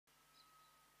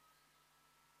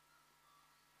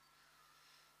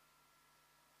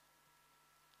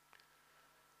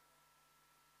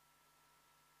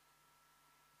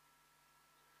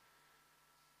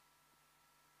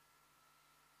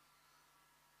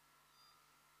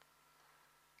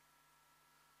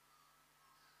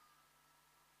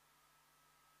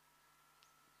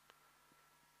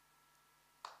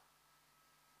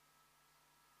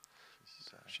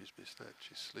she's missed that.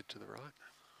 She's slid to the right.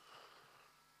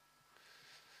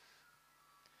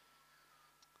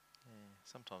 Yeah,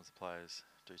 sometimes the players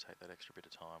do take that extra bit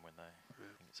of time when they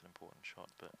think it's an important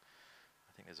shot, but I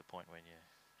think there's a point when you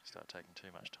start taking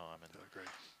too much time. And I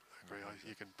agree.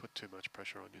 You can put too much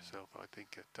pressure on yourself. I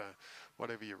think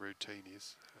whatever your routine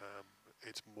is,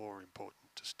 it's more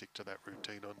important to stick to that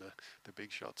routine on the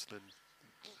big shots than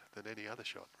any other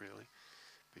shot, really,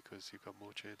 because you've got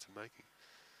more chance of making.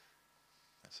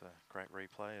 That's a great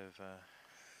replay of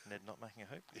Ned not making a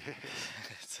hoop. Yeah,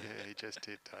 yeah, he just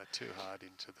hit too hard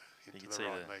into the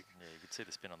right leg. Yeah, you could see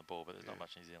the spin on the ball, but there's not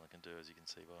much New Zealand can do, as you can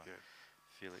see by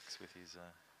Felix with his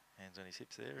hands on his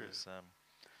hips there. Is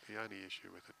the only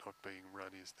issue with it not being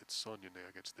run is that Sonia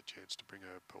now gets the chance to bring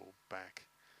her ball back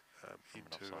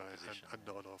into a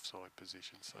non-offside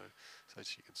position, so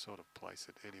she can sort of place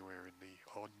it anywhere in the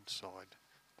onside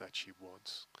that she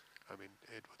wants. I mean,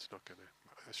 Edward's not going to.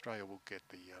 Australia will get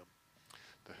the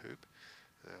hoop.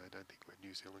 I don't think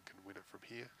New Zealand can win it from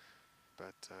here,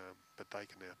 but they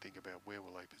can now think about where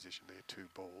will they position their two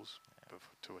balls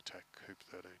to attack hoop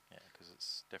 13. Yeah, because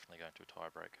it's definitely going to a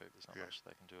tie-break hoop. There's not much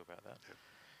they can do about that. Yeah.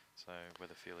 So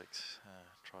whether Felix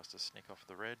tries to sneak off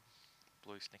the red,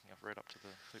 blue sneaking off red up to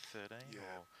the hoop 13,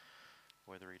 or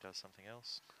whether he does something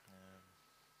else.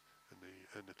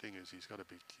 And the thing is, he's got to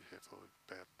be careful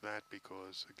about that,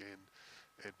 because again,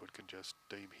 Edward can just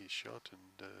deem his shot, and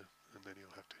then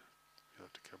he'll have to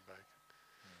come back.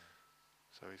 Yeah.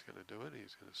 So he's going to do it.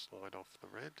 He's going to slide off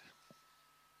the red.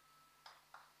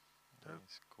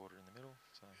 He's caught it in the middle.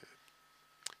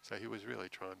 So he was really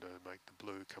trying to make the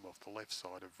blue come off the left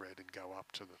side of red and go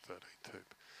up to the 13th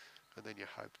hoop, and then you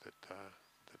hope that that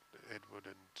Edward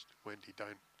and Wendy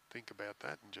don't think about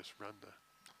that and just run the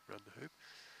hoop.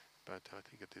 But I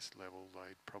think at this level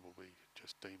they'd probably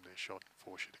just deem their shot and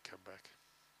force you to come back.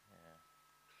 Yeah.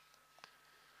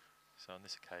 So on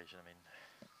this occasion, I mean,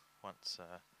 once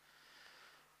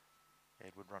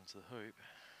Edward runs the hoop,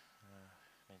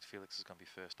 means Felix is going to be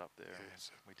first up there. Yeah,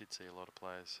 we did see a lot of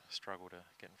players struggle to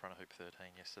get in front of hoop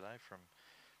 13 yesterday from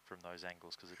those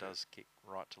angles, because it does kick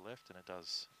right to left, and it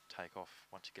does take off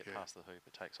once you get past the hoop.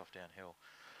 It takes off downhill.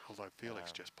 Although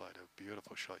Felix just played a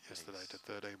beautiful shot yesterday to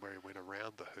 13, where he went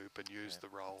around the hoop and used the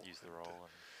roll. And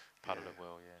putted it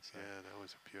well, So that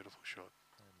was a beautiful shot.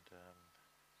 And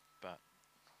but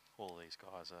all of these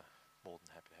guys are more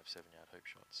than happy to have 7-yard hoop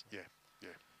shots. So.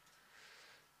 Yeah.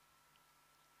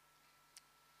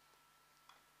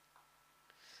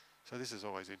 So this is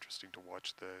always interesting to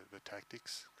watch the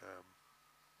tactics.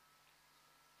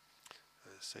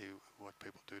 See what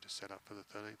people do to set up for the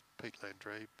 13th. Pete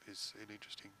Landry is an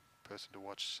interesting person to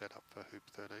watch set up for hoop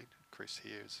 13. Chris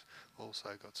here has also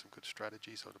got some good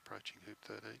strategies on approaching hoop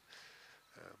 13.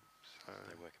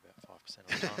 They work about 5% of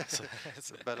the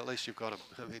time. But at least you've got them.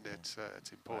 I mean, it's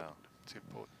important. Wow. It's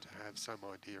important to have some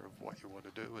idea of what you want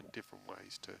to do and different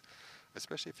ways to,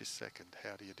 especially if you're second.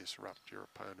 How do you disrupt your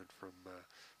opponent from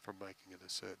making it a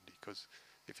certainty? Because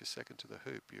if you're second to the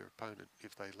hoop, your opponent,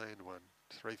 if they land one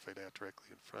 3 feet out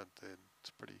directly in front, then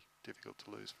it's pretty difficult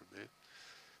to lose from there.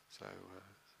 So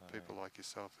people like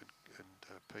yourself and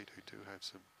Pete, who do have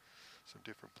some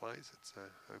different plays, it's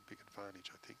a big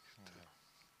advantage, I think.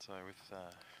 So with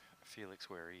Felix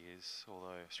where he is,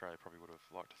 although Australia probably would have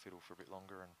liked to fiddle for a bit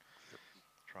longer and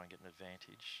try and get an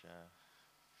advantage,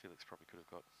 Felix probably could have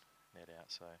got Ned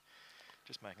out. So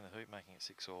just making the hoop, making it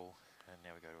 6-all, and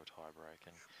now we go to a tie break.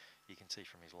 And you can see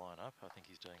from his lineup, I think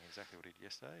he's doing exactly what he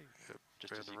did yesterday.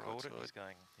 Just as he called it,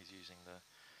 he's using the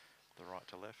right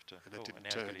to left. And it didn't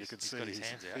turn. You can see he's got his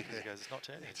hands out. He goes, it's not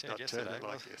turning. It's not turning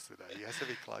like yesterday. He has to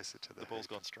be closer to the ball's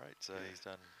gone straight. So he's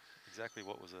done exactly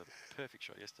what was a perfect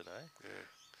shot yesterday.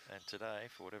 Yeah. And today,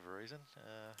 for whatever reason...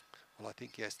 well, I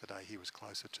think yesterday he was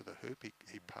closer to the hoop.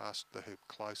 He passed the hoop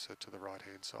closer to the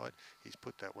right-hand side. He's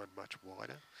put that one much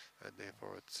wider, and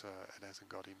therefore it hasn't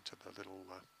got into the little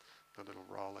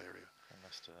roll area. We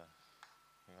must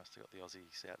have got the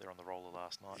Aussies out there on the roller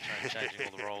last night, changing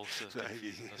all the rolls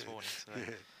this morning. So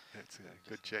that's a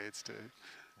good chance too.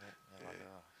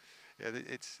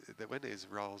 It's when there's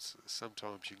rolls,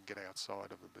 sometimes you can get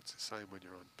outside of them. It's the same when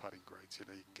you're on putting greens. You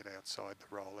can get outside the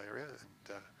roll area,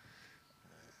 and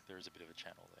there is a bit of a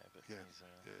channel there. But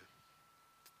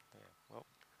well,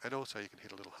 and also you can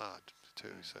hit a little hard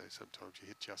too. So sometimes you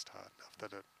hit just hard enough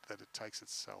that it takes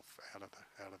itself out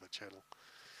of the channel.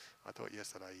 I thought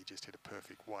yesterday he just hit a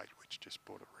perfect weight, which just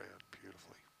brought it round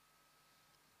beautifully.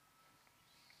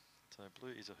 So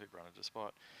Blue is a hoop runner,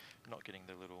 despite not getting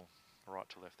the little right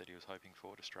to left that he was hoping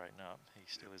for to straighten up. He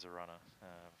still is a runner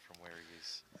from where he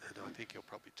is. And I think he'll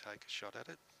probably take a shot at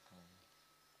it.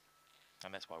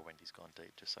 And that's why Wendy's gone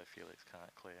deep, just so Felix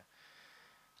can't clear.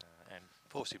 And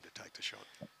force him to take the shot.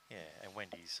 yeah, and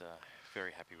Wendy's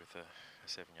very happy with a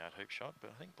 7-yard hoop shot,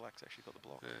 but I think Black's actually got the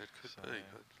block. Yeah, it could be.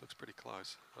 It looks pretty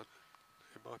close.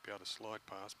 It might be able to slide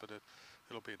past, but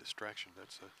it'll be a distraction.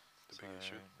 That's the big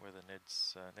issue. Whether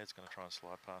Ned's going to try and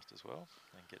slide past as well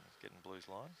and getting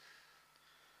Blue's line.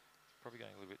 Probably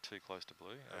going a little bit too close to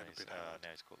Blue. And a bit hard.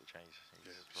 Now he's caught the change.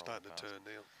 He's starting to turn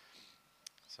now.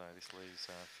 So this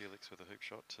leaves Felix with a hoop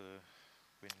shot to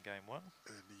win game 1.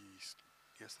 And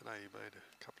yesterday he made a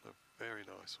couple of very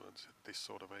nice ones at this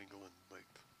sort of angle and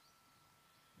length.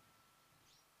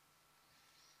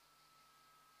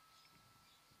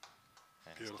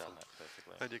 And Beautiful. he's done that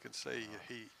perfectly. And you can see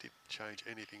he didn't change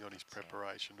anything on his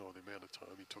preparation or the amount of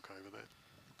time he took over that.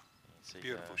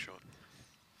 Beautiful shot.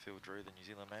 Phil Drew, the New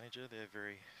Zealand manager, they're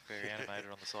very, very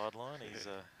animated on the sideline.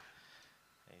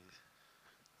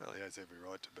 Well, he has every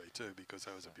right to be too, because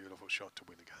that was a beautiful shot to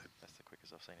win a game. That's the quickest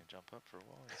I've seen him jump up for a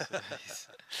while.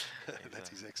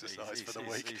 That's his exercise for the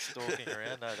week. He's stalking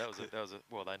around. No, that was a.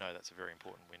 Well, they know that's a very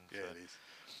important win. Yeah, it is.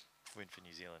 Win for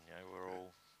New Zealand. You know,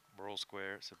 we're all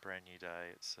square. It's a brand new day.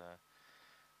 It's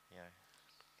you know,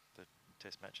 the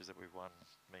Test matches that we've won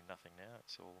mean nothing now.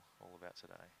 It's all about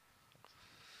today.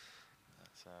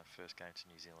 That's our first game to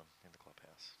New Zealand in the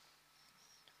clubhouse.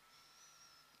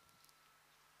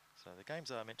 So the games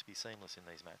are meant to be seamless in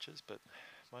these matches, but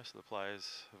most of the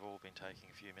players have all been taking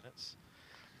a few minutes,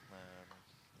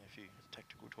 a few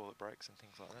tactical toilet breaks and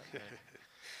things like that.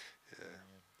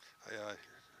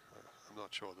 I'm not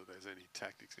sure that there's any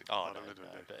tactics in but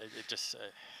it just,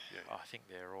 I think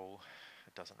they're all.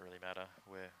 It doesn't really matter.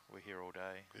 We're here all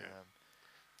day. Yeah.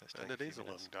 And it is a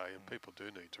long day, and people do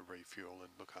need to refuel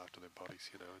and look after their bodies.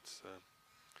 You know, it's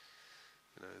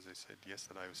as I said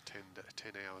yesterday, it was 10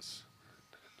 hours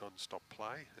non-stop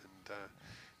play, and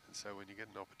so when you get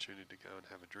an opportunity to go and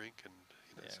have a drink and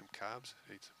some carbs,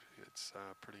 it's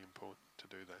pretty important to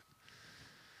do that.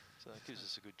 So it gives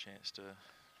us a good chance to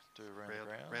do a round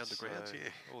the grounds.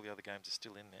 Yeah. All the other games are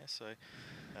still in there, so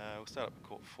we'll start up with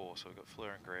court 4. So we've got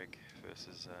Fleur and Greg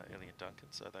versus Ellie and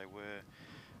Duncan. So they were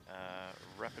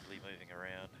rapidly moving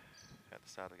around at the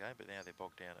start of the game, but now they're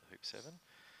bogged down at hoop 7.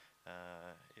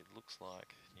 It looks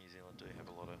like New Zealand do have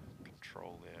a lot of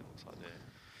control there. It looks like they're,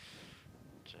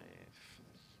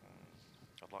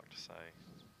 I'd like to say,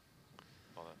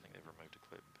 I don't think they've removed a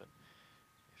clip, but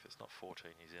if it's not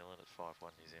 14 New Zealand, it's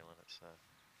 5-1 New Zealand. It's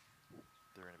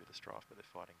they're in a bit of strife, but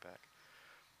they're fighting back.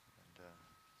 And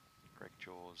Greg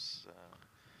Jaws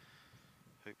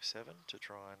hoop 7 to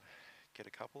try and get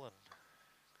a couple and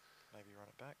maybe run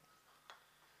it back.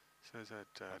 So is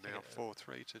that now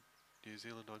 4-3 to New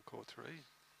Zealand on court 3?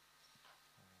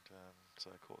 And so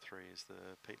court 3 is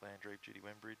the Pete Landry, Judy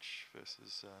Wembridge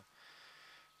versus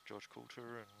George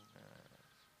Coulter and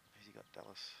who's he got?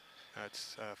 Dallas.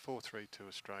 It's 4-3 to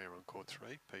Australia on court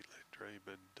 3. Pete Landry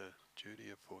and Judy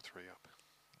are 4-3 up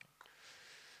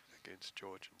against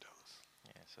George and Dallas.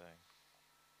 Yeah, so.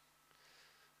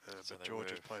 But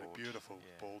George has played a beautiful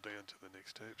ball down to the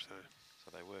next hoop, so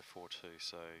they were 4-2.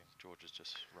 So George has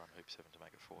just run hoop 7 to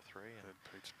make it 4-3, and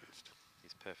Pete's missed.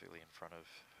 He's perfectly in front of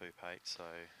hoop 8, so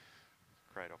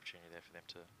great opportunity there for them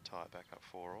to tie it back up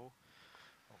 4-all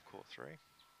on court 3.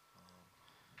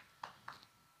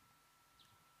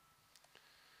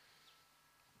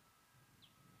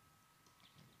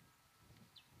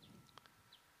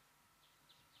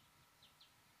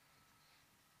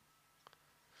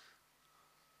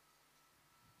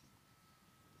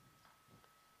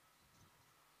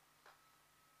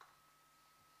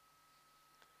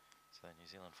 So New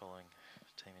Zealand following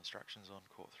team instructions on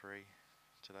court 3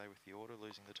 today with the order,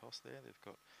 losing the toss there. They've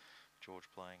got George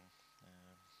playing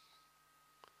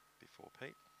before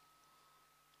Pete.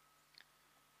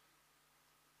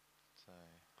 So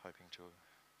hoping to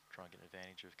try and get an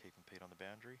advantage of keeping Pete on the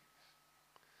boundary.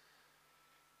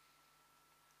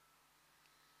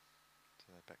 So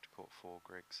back to court 4.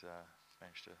 Greg's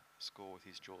managed to score with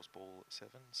his Jaws ball at 7,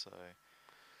 so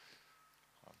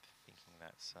I'm thinking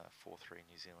that's 4-3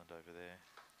 New Zealand over there.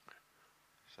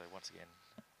 So once again,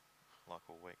 like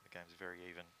all week, the game's very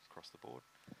even across the board.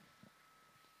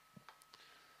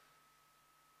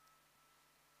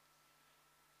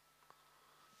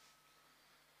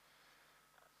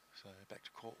 So back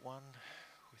to court 1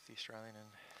 with the Australian and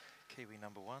Kiwi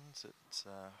number 1s. It's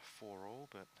 4-all,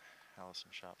 but Alison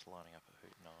Sharp's lining up at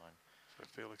hoop 9. So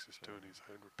Felix is doing his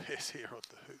own repairs here on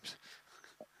the hoops.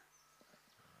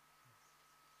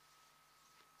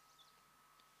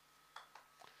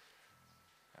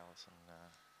 Alison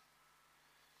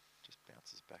just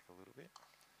bounces back a little bit.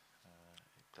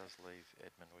 It does leave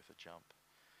Edmund with a jump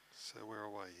So we're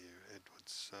away here.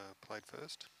 Edwards played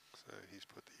first, so he's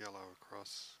put the yellow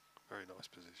across. Very nice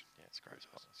position. Yeah, it's great.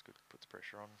 It's good. Puts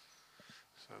pressure on.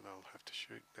 So they'll have to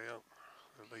shoot now.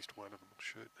 At least one of them will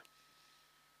shoot.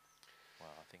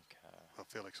 Well, I think. Well,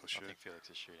 Felix will shoot. I think Felix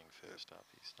is shooting first up.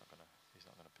 He's not gonna. He's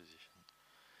not gonna position.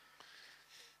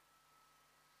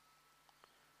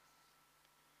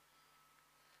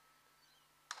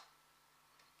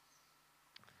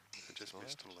 Just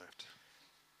missed to the left.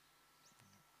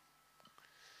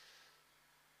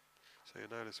 So you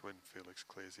notice when Felix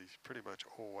clears, he's pretty much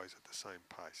always at the same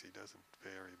pace. He doesn't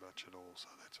vary much at all,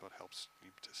 so that's what helps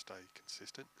him to stay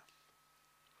consistent.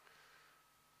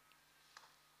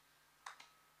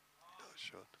 Nice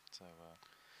shot. So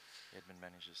Edmund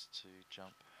manages to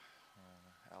jump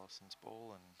Allison's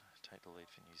ball and take the lead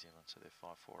for New Zealand. So they're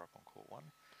 5-4 up on court 1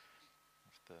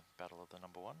 of the battle of the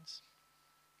number ones.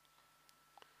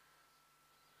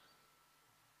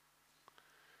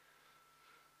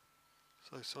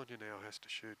 So Sonia now has to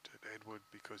shoot at Edward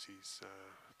because he's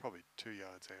probably 2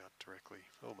 yards out directly,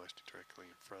 almost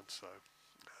directly in front. So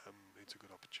it's a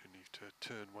good opportunity to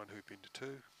turn one hoop into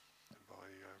two by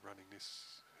running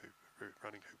this hoop,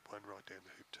 running hoop 1 right down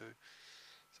to hoop 2.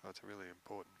 So it's really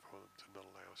important for them to not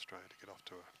allow Australia to get off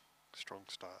to a strong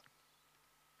start.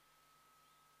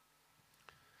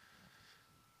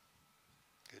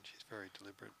 Again, she's very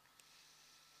deliberate.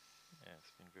 Yeah,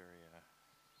 it's been very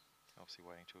obviously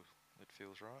waiting till it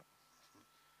feels right.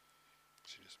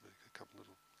 She just made a couple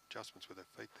little adjustments with her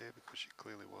feet there because she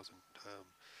clearly wasn't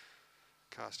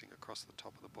casting across the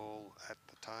top of the ball at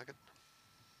the target.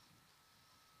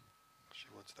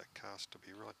 She wants that cast to be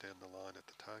right down the line at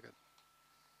the target.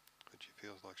 When she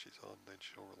feels like she's on, then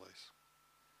she'll release.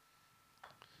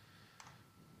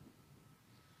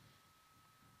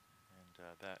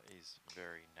 And that is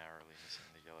very narrowly missing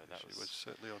the yellow. That was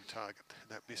certainly on target.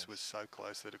 That miss was so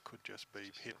close that it could just be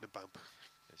hitting a bump.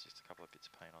 There's just a couple of bits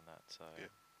of paint on that. So,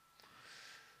 yeah.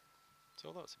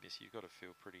 So although it's a miss, you've got to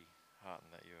feel pretty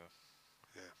heartened that you're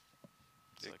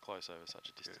so close over such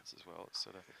a distance as well. It's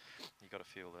sort of you've got to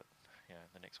feel that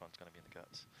the next one's going to be in the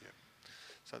guts. Yeah.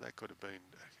 So that could have been.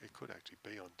 It could actually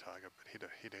be on target, but hit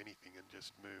anything and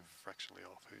just move fractionally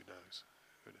off. Who knows?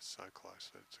 It is so close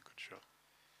that it's a good shot.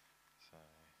 So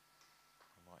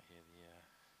we might hear the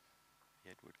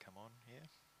Edward come on here.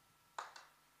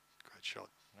 Great shot.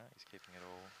 No, he's keeping it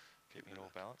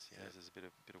all balanced. He knows there's a bit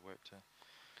of work to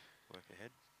work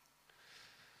ahead.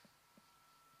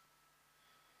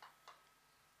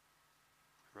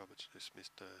 Roberts just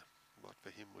missed what for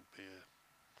him would be a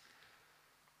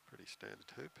pretty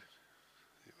standard hoop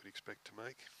you would expect to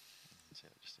make. So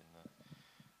just in the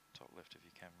top left of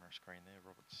your camera screen there,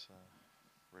 Roberts'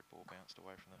 red ball bounced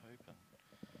away from the hoop and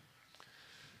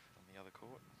on the other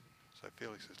court. So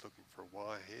Felix is looking for a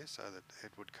wire here so that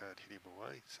Edward can't hit him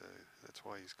away. So that's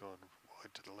why he's gone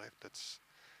wide to the left.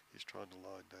 He's trying to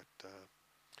line that,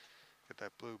 get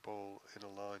that blue ball in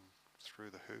a line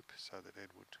through the hoop so that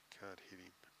Edward can't hit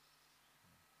him.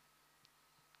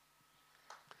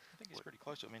 I think he's pretty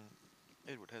close. I mean,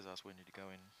 Edward has asked when to go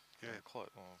in. Yeah. So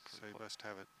he must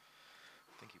have it.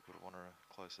 I think he would have wanted her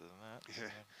closer than that.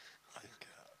 Yeah. I think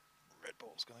red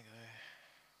ball's going to go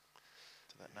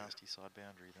to that nasty side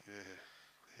boundary. That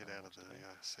hit out of the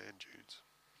sand dunes.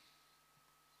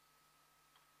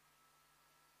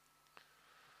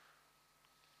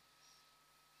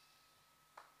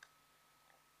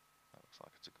 That looks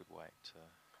like it's a good weight to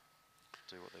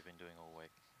do what they've been doing all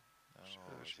week. Oh,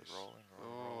 is it rolling?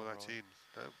 That's in.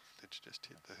 No, it's just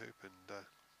hit the hoop and.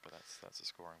 But that's a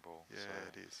scoring ball. Yeah, so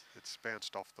it is. It's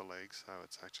bounced off the leg, so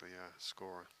it's actually a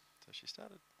scorer. So she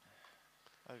started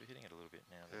overhitting it a little bit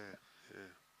now. Yeah.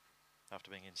 After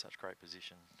being in such great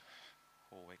position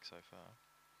all week so far.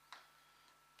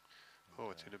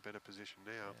 And, it's in a better position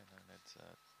now. Yeah, and it's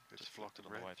just flocked it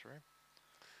on the way through.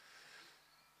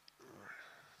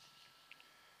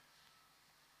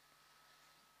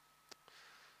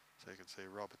 So you can see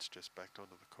Roberts just backed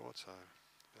onto the court, so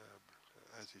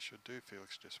as he should do,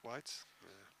 Felix just waits.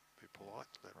 Be polite,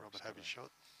 let Robert have his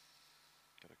shot.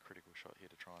 Got a critical shot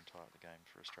here to try and tie up the game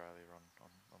for Australia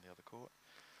on the other court.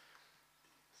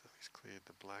 So he's cleared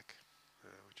the black,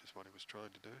 which is what he was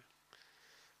trying to do.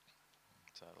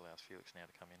 So it allows Felix now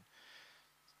to come in.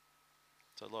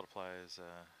 So a lot of players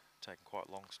taking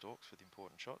quite long stalks with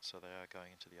important shots, so they are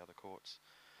going into the other courts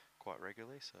quite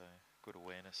regularly, so good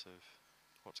awareness of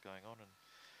what's going on, and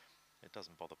it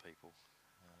doesn't bother people.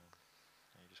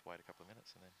 You just wait a couple of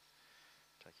minutes and then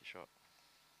take your shot.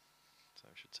 So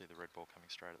we should see the red ball coming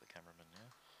straight at the cameraman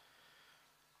now.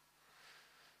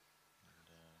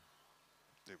 And,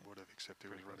 it would have, except he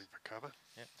was running for cover.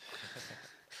 Yep.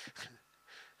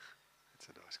 It's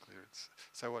a nice clearance.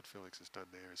 So what Felix has done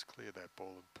there is clear that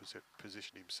ball and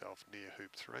position himself near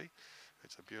hoop 3.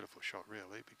 It's a beautiful shot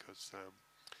really, because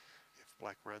if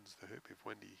Black runs the hoop, if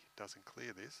Wendy doesn't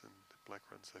clear this and Black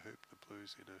runs the hoop, the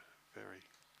Blue's in a very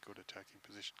good attacking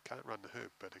position. Can't run the hoop,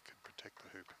 but it can protect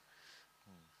the hoop.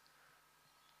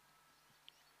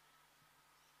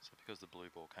 So because the blue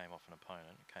ball came off an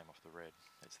opponent, it came off the red,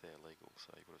 it's there legal.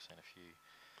 So you would have seen a few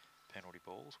penalty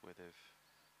balls where they've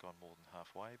gone more than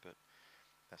halfway, but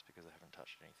that's because they haven't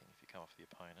touched anything. If you come off the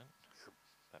opponent,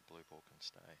 that blue ball can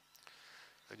stay.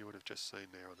 And you would have just seen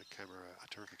there on the camera a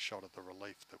terrific shot of the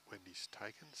relief that Wendy's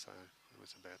taken. So it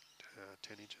was about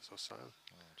 10 inches or so.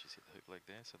 Oh, just hit the hoop leg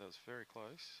there. So that was very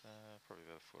close, probably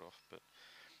about a foot off. But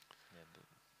yeah,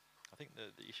 I think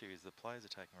the issue is the players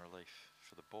are taking relief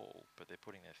for the ball, but they're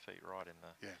putting their feet right in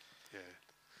the... Yeah.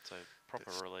 So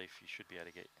proper relief, you should be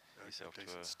able to get yourself to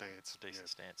a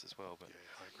decent stance as well. But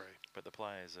yeah, I agree. But the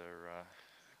players are...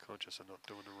 conscious of not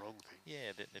doing the wrong thing.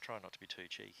 Yeah, they're trying not to be too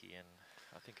cheeky, and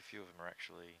I think a few of them are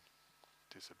actually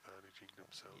disadvantaging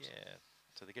themselves. Yeah,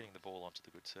 so they're getting the ball onto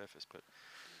the good surface, but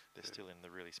they're still in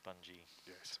the really spongy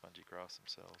grass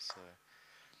themselves. So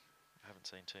I haven't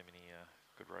seen too many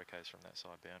good rocays from that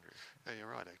side boundary. Yeah, you're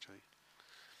right, actually.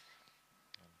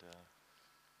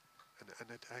 And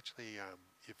it actually,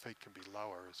 your feet can be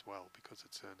lower as well because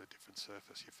it's on a different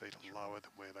surface. Your feet are lower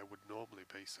than where they would normally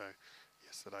be. So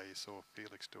yesterday you saw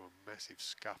Felix do a massive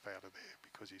scuff out of there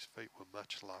because his feet were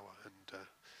much lower, and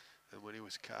when he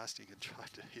was casting and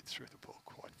tried to hit through the ball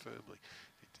quite firmly,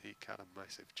 he cut a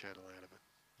massive channel out of it.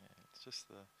 Yeah, it's just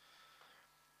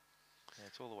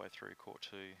it's all the way through court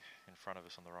 2 in front of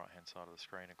us on the right-hand side of the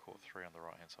screen, and court 3 on the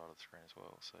right-hand side of the screen as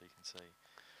well. So you can see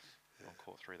on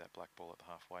court 3 that black ball at the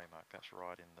halfway mark. That's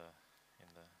right in the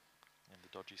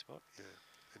dodgy spot. Yeah.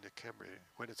 And the camera,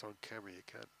 when it's on camera, you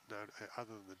can't note,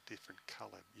 other than the different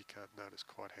colour, you can't notice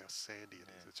quite how sandy it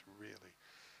is. It's really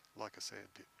like a sand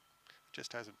pit. It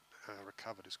just hasn't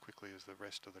recovered as quickly as the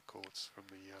rest of the courts from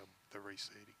the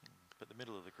reseeding. But the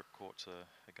middle of the courts are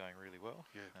going really well.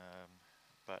 Yeah.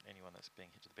 But anyone that's being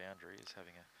hit to the boundary is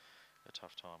having a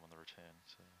tough time on the return.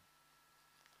 So.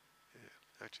 Yeah,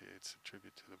 actually, it's a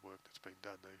tribute to the work that's been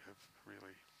done. They have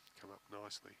really come up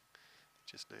nicely.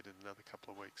 Just needed another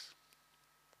couple of weeks.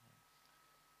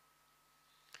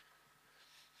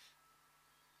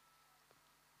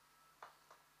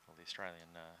 Well, the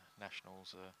Australian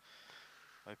nationals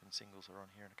open singles are on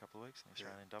here in a couple of weeks, and the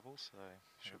Australian doubles, so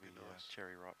should it'll be nice.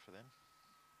 Cherry ripe for them.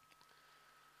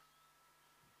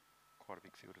 Quite a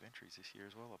big field of entries this year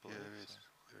as well, I believe. Yeah,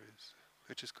 there is,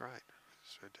 which is great.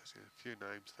 It's fantastic. A few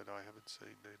names that I haven't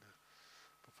seen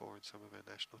before in some of our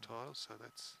national titles, so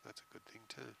that's a good thing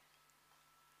too.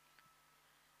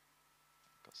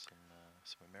 Got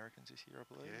some Americans this year, I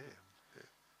believe. Yeah.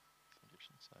 Some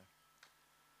Egyptians, so.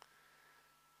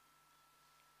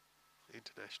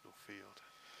 International field.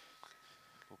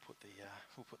 We'll put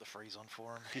the freeze on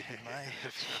for them in May.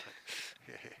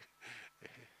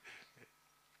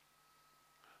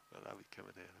 Well, they'll be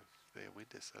coming out of their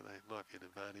winter, so they might be an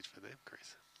advantage for them,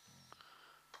 Chris.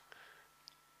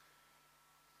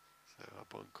 So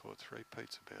up on court 3,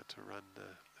 Pete's about to run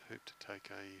the hoop to take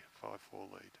a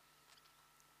 5-4 lead.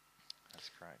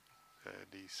 That's great.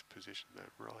 And he's positioned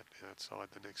that right outside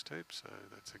the next hoop, so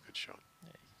that's a good shot.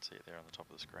 Yeah, you can see it there on the top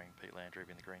of the screen. Pete Landry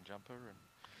in the green jumper, and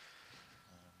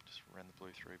just ran the blue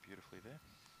through beautifully there.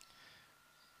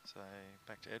 So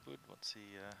back to Edward. What's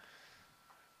he?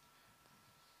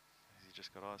 Has he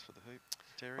just got eyes for the hoop,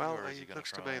 Terry? Well, or is he it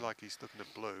looks to me like he's looking at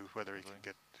blue. Whether he can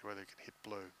hit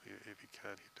blue. If he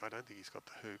can't hit, I don't think he's got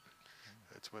the hoop.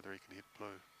 It's whether he can hit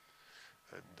blue.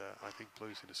 And I think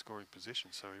blue's in a scoring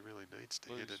position, so he really needs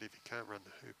to hit it. If he can't run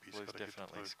the hoop, he's got to hit the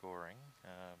blue. Blue's definitely scoring,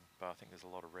 but I think there's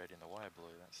a lot of red in the way of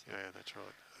blue. That's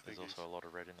right. There's also a lot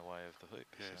of red in the way of the hoop.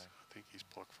 Yes, so. I think he's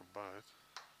blocked from both.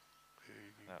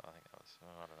 No, I think that was,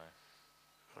 I don't know.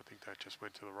 I think that just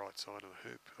went to the right side of the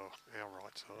hoop, or our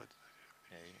right side.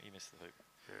 Yeah, he missed the hoop.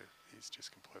 Yeah, he's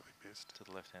just completely missed. To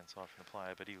the left-hand side from the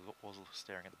player, but he was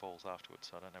staring at the balls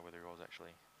afterwards, so I don't know whether he was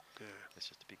actually... Yeah.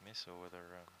 It's just a big miss, or whether...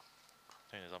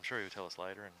 who knows? I'm sure he'll tell us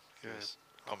later, and yeah.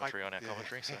 commentary on our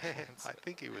commentary. So I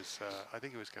think he was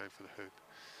going for the hoop.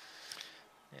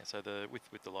 Yeah, so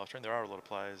with the live stream, there are a lot of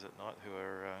players at night who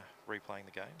are replaying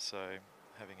the game, so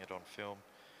having it on film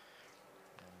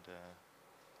and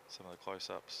some of the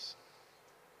close-ups.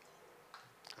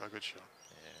 Oh, good shot.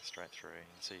 Yeah, straight through. You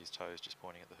can see his toes just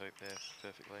pointing at the hoop there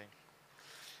perfectly.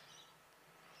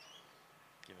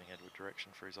 Giving Edward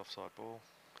direction for his offside ball.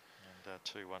 And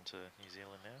 2-1 to New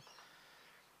Zealand now.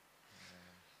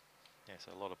 Yeah,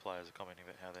 so a lot of players are commenting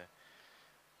about how they're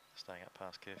staying up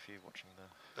past curfew, watching the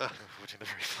watching the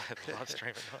replay of the live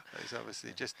stream at night. It's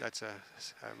obviously just that's a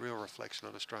real reflection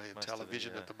on Australian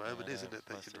television at the moment, isn't it?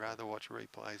 That you'd rather watch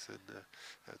replays than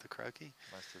the croquet.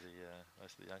 Most of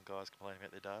the young guys complain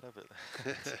about their data, but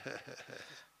that's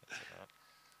all right.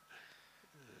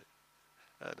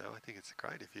 No, I think it's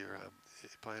great if you're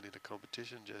playing in a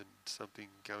competition and something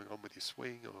going on with your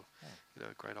swing, or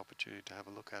a great opportunity to have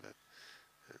a look at it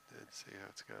and see how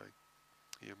it's going.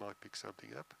 You might pick something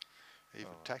up.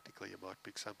 Even tactically, you might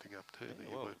pick something up too that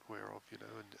you weren't aware of, and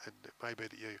it may be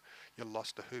that you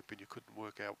lost the hoop and you couldn't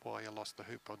work out why you lost the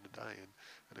hoop on the day,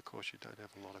 and of course you don't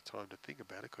have a lot of time to think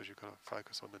about it because you've got to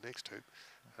focus on the next hoop.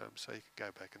 So you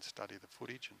can go back and study the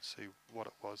footage and see what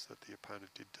it was that the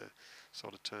opponent did to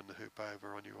sort of turn the hoop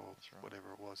over on you, or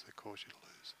whatever it was that caused you to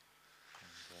lose.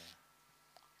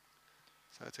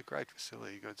 So it's a great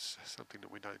facility. It's something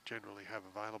that we don't generally have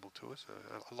available to us.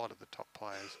 A lot of the top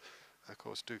players, of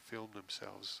course, do film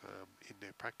themselves in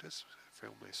their practice,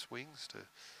 film their swings to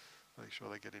make sure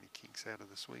they get any kinks out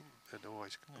of the swing, and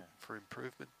always look for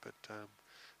improvement, but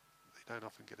they don't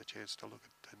often get a chance to look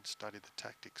at and study the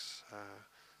tactics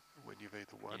when you've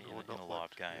either won or not in a won.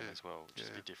 live game as well, which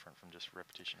is a bit different from just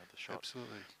repetition of the shot.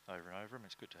 Absolutely. Over and over. I mean,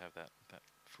 it's good to have that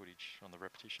footage on the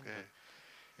repetition.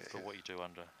 But what you do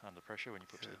under pressure when you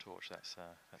put to the torch, that's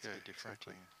a bit different.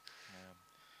 Exactly.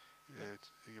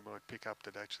 You might pick up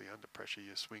that actually under pressure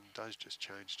your swing does just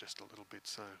change just a little bit,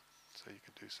 so you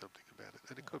can do something about it.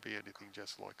 And it could be anything,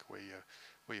 just like where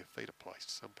your feet are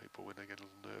placed. Some people, when they get a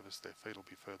little nervous, their feet will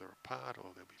be further apart, or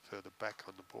they'll be further back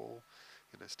on the ball,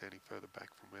 standing further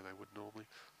back from where they would normally.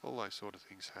 All those sort of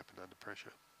things happen under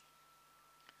pressure.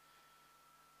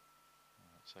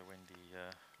 So Wendy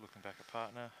looking back at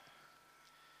partner.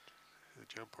 A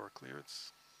jump or a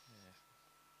clearance.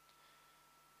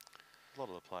 A lot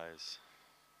of the players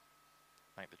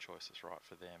make the choices right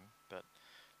for them, but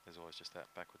there's always just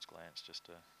that backwards glance just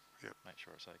to make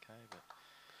sure it's okay. But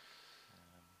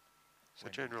so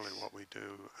generally, what we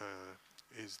do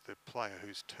is the player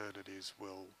whose turn it is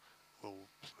will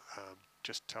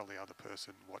just tell the other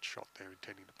person what shot they're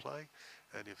intending to play,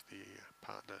 and if the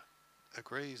partner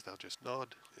agrees, they'll just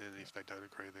nod, and if they don't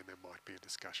agree, then there might be a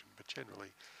discussion. But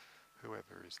generally,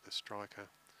 whoever is the striker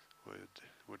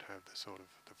would have the sort of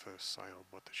the first say on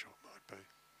what the shot might be,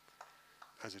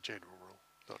 as a general rule,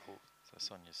 not all. So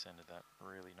Sonia's centred that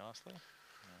really nicely.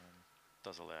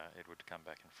 Does allow Edward to come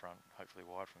back in front, hopefully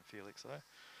wide from Felix though.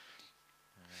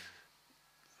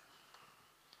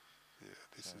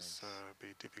 This is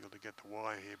be difficult to get the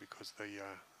wire here because the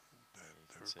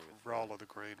roll of the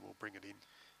green will bring it in.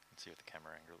 You can see with the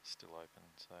camera angle it's still open,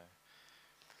 so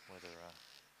whether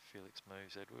Felix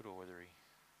moves Edward or whether he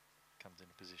comes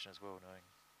into position as well, knowing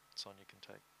Sonia can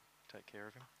take care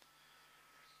of him.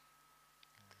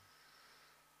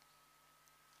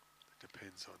 It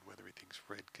depends on whether he thinks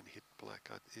red can hit black.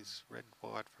 Is red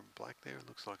wide from black there? It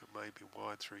looks like it may be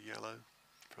wide through yellow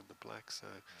from the black, so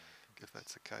if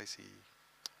that's the case, he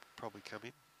probably come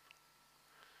in.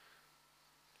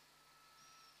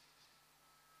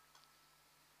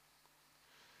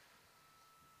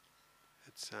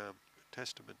 It's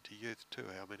testament to youth too,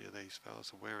 how many of these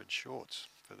fellas are wearing shorts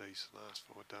for these last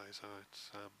 4 days. So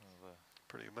it's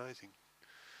pretty amazing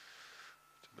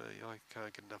to me. I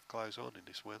can't get enough clothes on in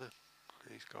this weather.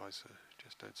 These guys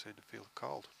just don't seem to feel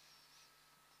cold.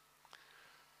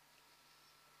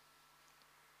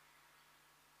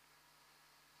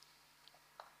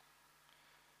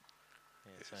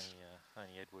 It's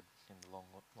only Edward in the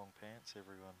long pants.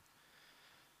 Everyone,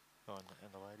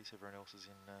 and the ladies, everyone else is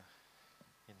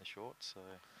in the shorts. So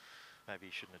maybe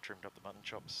he shouldn't have trimmed up the mutton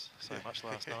chops so much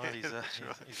last night. He's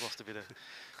lost a bit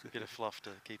of fluff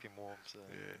to keep him warm. So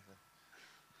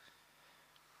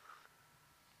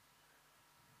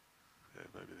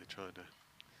maybe they're trying to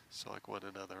psych one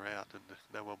another out, and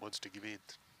no one wants to give in.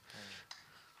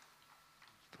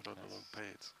 Put on the long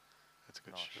pants. That's a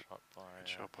good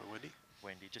shot by Wendy.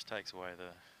 Wendy just takes away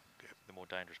the more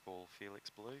dangerous ball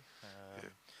Felix blew.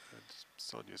 And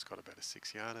Sonia's got about a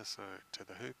 6-yarder to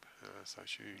the hoop, so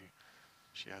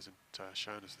she hasn't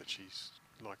shown us that she's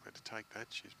likely to take that.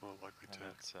 She's more likely to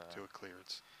do a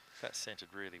clearance. That's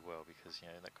centred really well because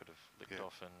that could have licked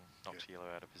off and knocked yellow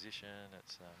out of position.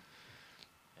 It's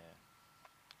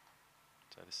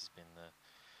So this has been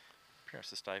pretty much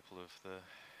the staple of the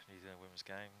New Zealand Women's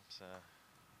Games.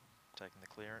 Taking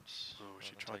the clearance. Oh,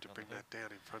 she tried to bring that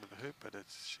down in front of the hoop, but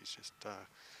she's just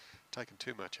taken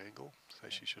too much angle,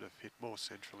 so she should have hit more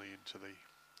centrally into the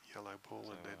yellow ball,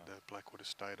 and then black would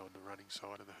have stayed on the running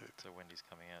side of the hoop. So Wendy's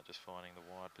coming out, just finding the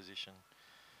wide position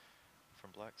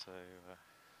from black, so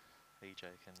EJ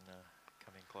can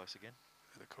come in close again.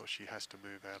 And of course she has to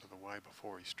move out of the way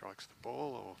before he strikes the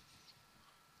ball, or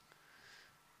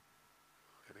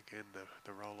and again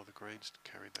the roll of the greens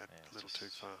carried that a little too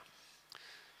far.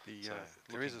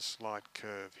 There is a slight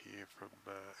curve here from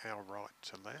our right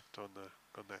to left on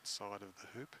that side of the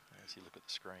hoop. As you look at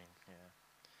the screen, yeah,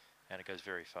 and it goes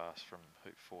very fast from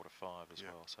hoop 4 to 5 as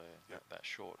well. So that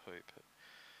short hoop, it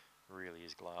really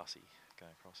is glassy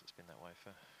going across. It's been that way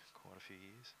for quite a few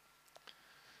years.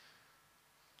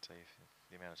 So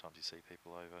the amount of times you see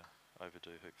people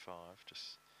overdo hoop 5,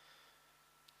 just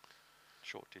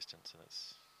short distance, and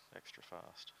it's extra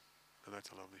fast. And that's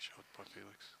a lovely shot by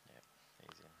Felix. Yeah,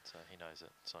 he's in. So he knows that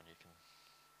Sonia can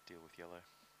deal with yellow.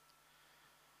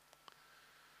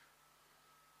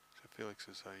 So Felix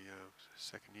is a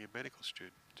second-year medical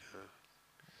student. So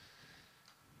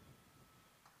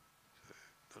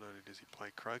not only does he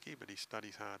play croquet, but he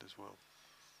studies hard as well.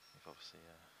 You've obviously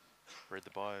read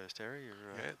the bios, Terry?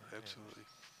 Yeah, absolutely.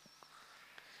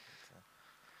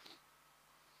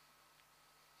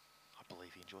 I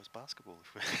believe he enjoys basketball.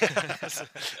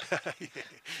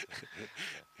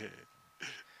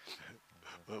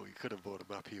 Well, we could have brought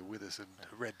him up here with us and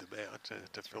read them out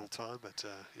to fill time, but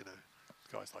you know,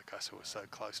 guys like us who are so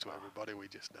close to everybody, we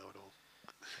just know it all.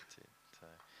 That's it. So,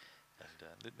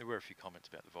 and there were a few comments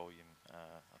about the volume,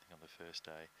 I think on the first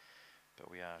day, but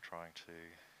we are trying to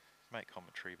make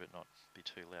commentary but not be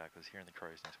too loud, because here in the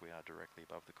Crow's Nest we are directly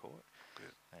above the court,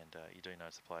 and you do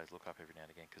notice the players look up every now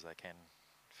and again because they can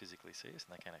physically see us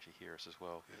and they can actually hear us as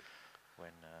well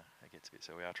when it gets a bit.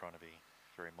 So we are trying to be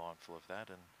very mindful of that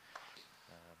and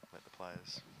let the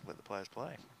players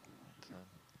play.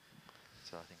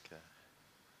 So I think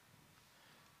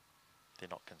they're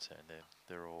not concerned.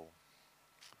 They're all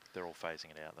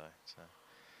phasing it out though. So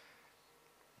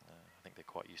I think they're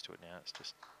quite used to it now. It's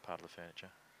just part of the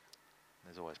furniture.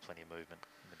 There's always plenty of movement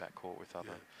in the back court with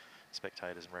other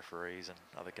spectators and referees and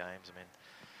other games. I mean,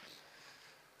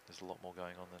 there's a lot more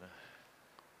going on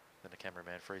than a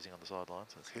cameraman freezing on the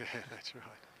sidelines. Yeah, that's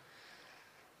right.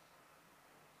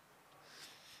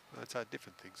 Well, it's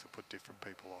different things that put different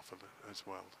people off of it as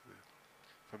well.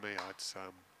 For me, it's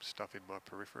stuff in my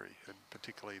periphery, and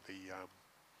particularly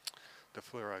the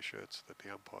fluoro shirts that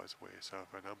the umpires wear. So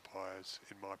if an umpire's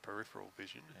in my peripheral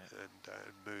vision and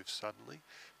moves suddenly,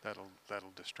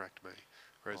 that'll distract me.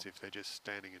 Whereas if they're just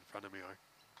standing in front of me, I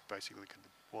basically can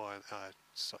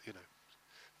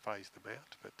phase them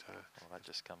out. But well, that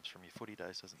just comes from your footy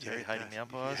days, doesn't it? Terry? Hating the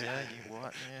umpires, you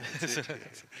what? That's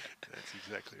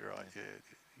exactly right.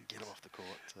 Get them off the court.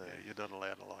 You're not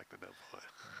allowed to like an umpire.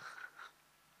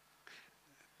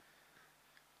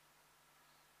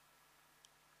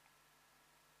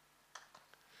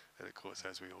 And of course,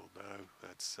 as we all know,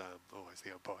 that's always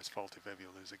the umpire's fault if ever you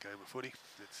lose a game of footy.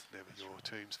 It's never your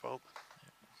team's fault.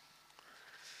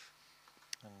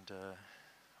 And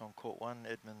on court 1,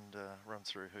 Edmund runs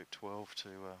through hoop 12 to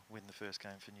win the first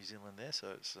game for New Zealand there. So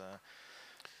it's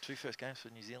 2 first games for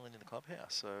New Zealand in the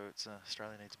clubhouse. So it's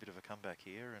Australia needs a bit of a comeback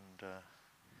here, and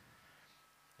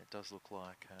it does look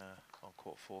like on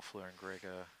court 4, Fleur and Greg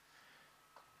are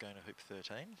going to hoop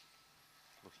 13,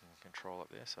 looking control up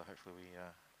there. So hopefully we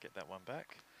get that one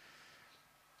back.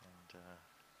 And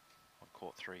on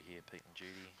court 3 here, Pete and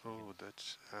Judy. Oh,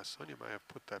 that's Sonia may have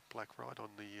put that black right on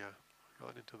the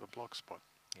right into the block spot.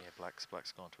 Yeah, black's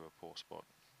gone to a poor spot.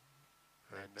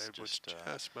 And Edward's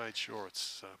just made sure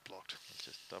it's blocked. It's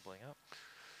just doubling up.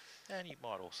 And he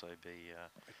might also be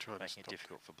making it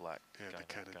difficult for black going to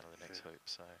the next hoop.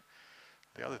 So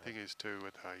the other thing is too,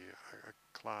 with a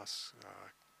class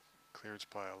clearance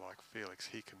player like Felix,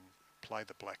 he can play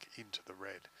the black into the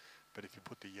red. But if you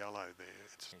put the yellow there,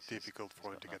 it's difficult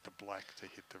for him to get the black to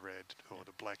hit the red, or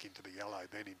the black into the yellow,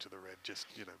 then into the red. Just,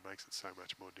 makes it so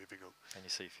much more difficult. And you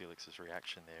see Felix's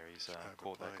reaction there. He's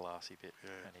caught that glassy bit,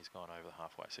 and he's gone over the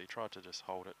halfway. So he tried to just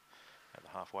hold it at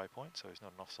the halfway point, so he's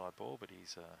not an offside ball, but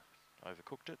he's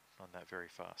overcooked it on that very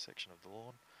far section of the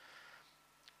lawn.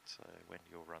 So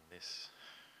Wendy will run this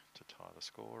to tie the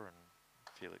score, and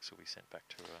Felix will be sent back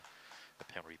to a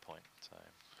penalty point. So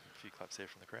a few claps there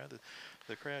from the crowd.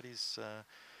 The crowd is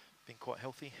been quite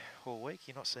healthy all week.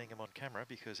 You're not seeing them on camera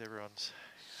because everyone's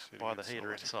by the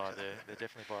heater inside. They're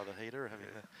definitely by the heater.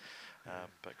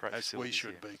 But great as facilities we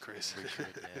should here. be, Chris. We should,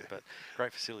 but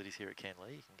great facilities here at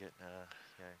Canley. You can get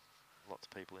lots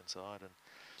of people inside, and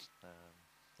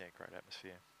great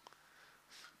atmosphere.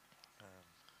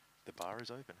 The bar is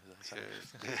open, as they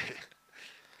say.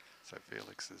 So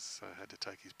Felix has had to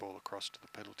take his ball across to the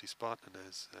penalty spot, and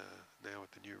as now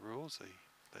with the new rules,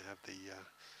 they have the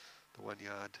 1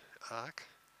 yard arc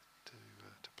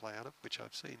to play out of, which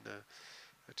I've seen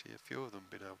actually a few of them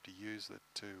been able to use that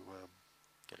to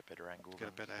get a better angle. Get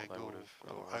a better than what they angle, would have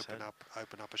or otherwise had.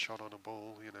 open up a shot on a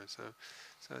ball, you know. So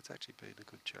it's actually been a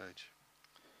good change.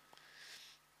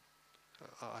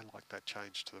 I like that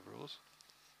change to the rules.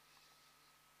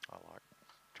 I like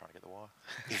trying to get the wire.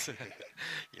 You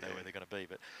know Yeah. where they're going to be,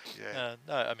 but Yeah.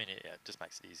 no, I mean it just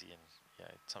makes it easy, and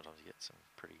sometimes you get some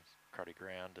pretty cruddy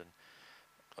ground, and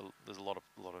there's a lot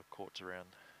of courts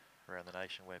around the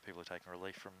nation where people are taking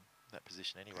relief from that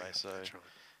position anyway. Yeah, So that's right.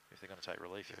 if they're going to take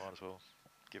relief, you might as well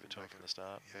give it to them from the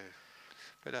start. Yeah,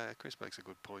 but Chris makes a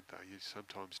good point though. You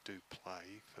sometimes do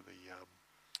play for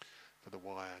the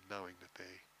wire, knowing that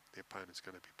the opponent's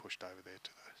going to be pushed over there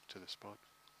to the spot.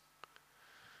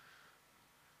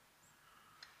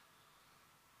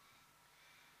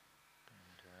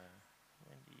 And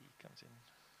Wendy comes in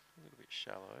a little bit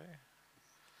shallow.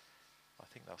 I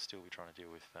think they'll still be trying to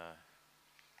deal with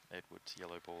Edward's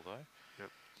yellow ball though.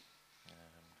 Yep.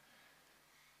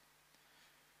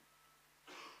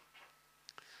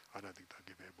 I don't think they'll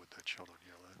give Edward that shot on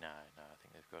yellow. No, I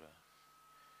think they've got a...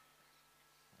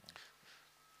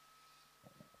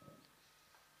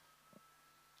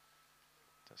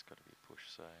 That's got to be a push,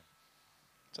 so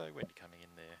Wendy coming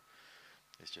in there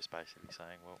is just basically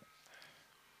saying, well,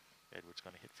 Edward's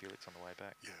going to hit Felix on the way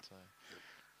back, so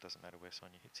it doesn't matter where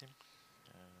Sonia hits him.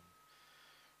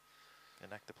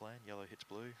 Enact the plan, yellow hits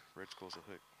blue, red scores a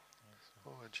hoop.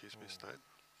 Oh, and she's missed that.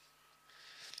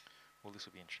 Well, this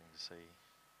will be interesting to see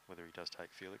whether he does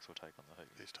take Felix or take on the hoop.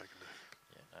 He's taken the hoop.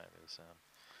 Yeah, no, there's no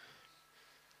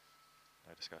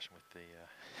discussion with the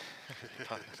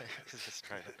partner there. It's just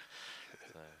straight up.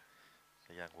 So,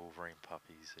 the young Wolverine pup,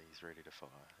 he's ready to fire.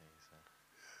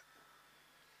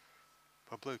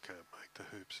 But blue can't make the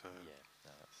hoop, so yeah,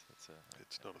 no,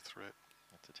 it's not a threat.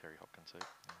 That's a Terry Hopkins hoop.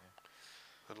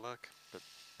 Good luck. But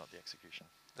not the execution.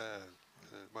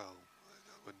 Well,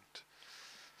 I wouldn't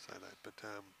say that, but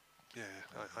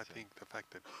I think the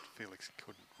fact that Felix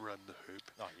couldn't run the hoop,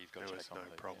 you've got there to was take on no the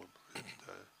hoop, problem.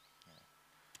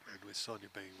 And with Sonia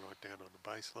being right down on the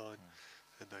baseline,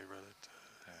 and they run it.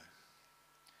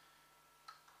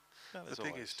 No, the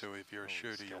thing is too, if you're a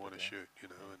shooter, you want to shoot,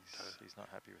 you know. Yeah, and he's not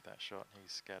happy with that shot.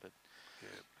 He's scattered.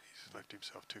 Yeah, he's left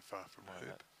himself too far from the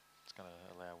hoop. It's going to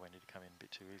allow Wendy to come in a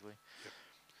bit too easily. Yep.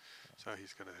 So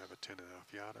he's going to have a 10.5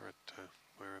 yarder at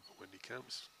wherever Wendy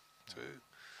comes to.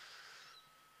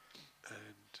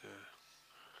 And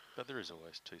but there is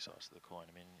always two sides to the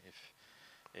coin. I mean, if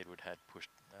Edward had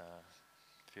pushed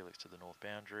Felix to the north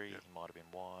boundary, he might have been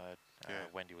wide.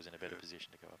 Wendy was in a better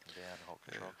position to go up and down and hold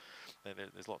control.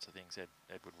 There's lots of things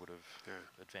Edward would have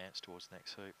advanced towards the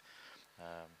next hoop.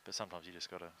 But sometimes you just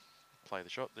got to play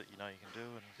the shot that you know you can do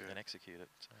and execute it.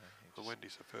 Well,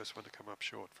 Wendy's the first one to come up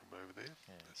short from over there.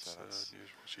 That's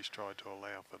unusual. She's tried to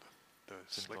allow for the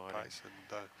slick pace and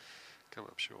come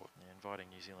up short. Yeah,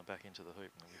 inviting New Zealand back into the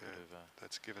hoop. And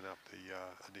that's given up the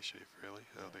initiative, really,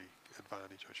 or the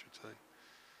advantage, I should say.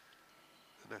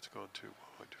 And that's gone too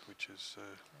wide, which is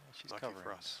lucky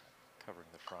for us. Covering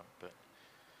the front, but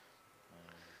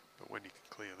Wendy can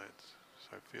clear that,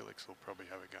 so Felix will probably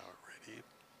have a go at red here.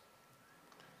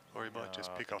 Or he might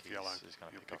just pick off yellow.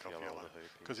 He'll pick off yellow.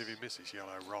 Because if he misses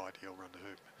yellow right, he'll run the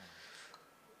hoop.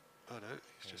 Oh no,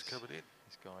 he's just coming in.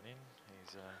 He's gone in.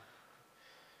 He's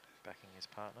backing his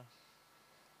partner.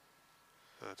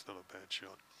 That's not a bad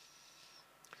shot.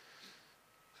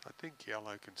 I think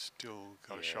yellow can still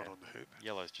got a shot on the hoop.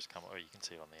 Yellow's just come. Oh, you can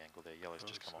see it on the angle there. Yellow's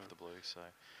just come off the blue. So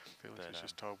Felix has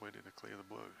just told Wendy to clear the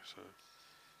blue. So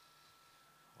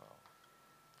well,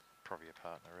 probably a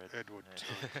partner, Edward.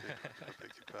 I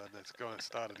beg your pardon. That's gone.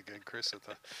 Started again, Chris, at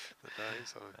the day.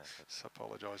 So I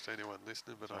apologise to anyone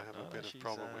listening, but I have a bit of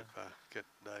problem with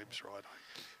getting names right. I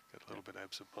get a little bit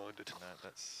absent-minded. No,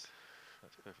 that's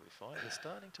perfectly fine. It's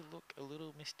starting to look a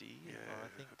little misty. Yeah, I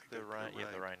think the rain.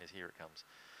 Yeah, the rain is here. It comes.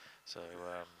 So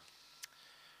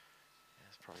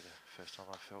it's probably the first time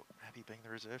I felt happy being the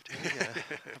reserve team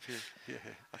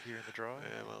up here in the dry.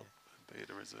 Yeah, well, being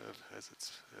a reserve has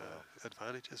its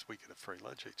advantages. We get a free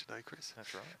lunch each day, Chris.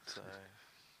 That's right. So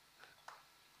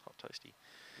hot toasty.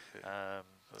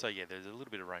 So yeah, there's a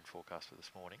little bit of rain forecast for this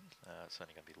morning. It's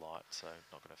only going to be light, so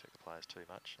not going to affect the players too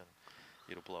much, and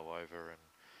it'll blow over. And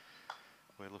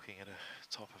we're looking at a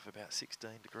top of about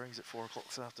 16 degrees at 4 o'clock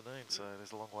this afternoon. So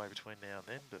there's a long way between now and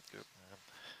then, but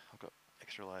I've got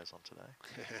extra layers on today.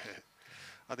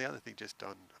 The other thing, just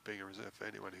on being a reserve for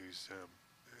anyone who's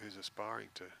aspiring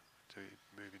to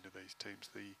move into these teams,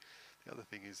 the other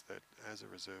thing is that as a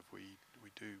reserve we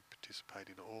do participate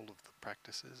in all of the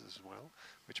practices as well,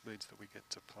 which means that we get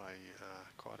to play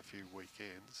quite a few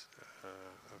weekends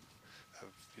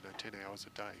of 10 hours a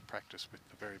day practice with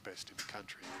the very best in the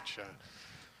country, which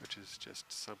which is just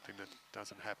something that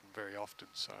doesn't happen very often.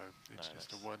 So it's No,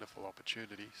 just a wonderful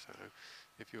opportunity. So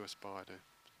if you aspire to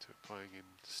playing in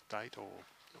state or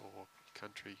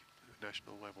country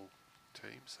national level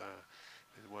teams,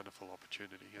 it's a wonderful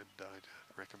opportunity, and I'd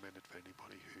recommend it for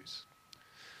anybody who's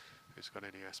got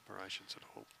any aspirations at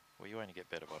all. Well, you only get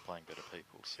better by playing better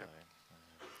people, so. Yep.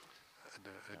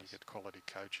 And you get quality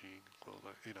coaching, well,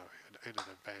 you know, and an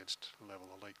advanced level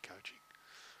elite coaching.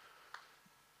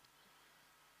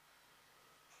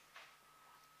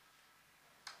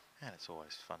 And it's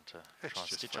always fun to It's try and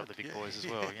just stitch fun. up the big boys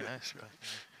as well, you know. That's right.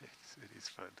 It is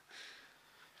fun.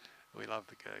 We love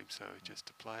the game, so just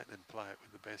to play it and play it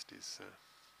with the best is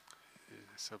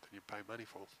something you pay money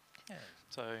for. Yeah.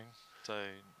 So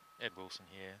Ed Wilson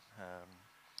here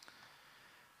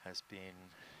has been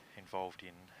involved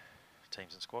in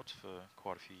teams and squads for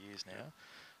quite a few years now. Yep.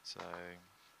 So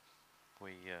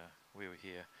we were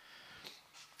here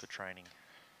for training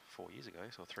 4 years ago,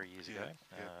 so 3 years ago,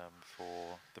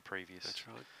 for the previous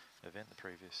event, the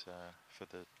previous for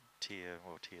the tier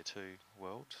 2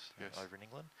 world over in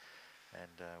England,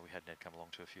 and we had Ned come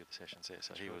along to a few of the sessions there.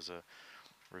 So he was a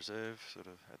reserve sort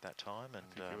of at that time, and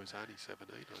I think he was only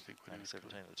 17. I think when he was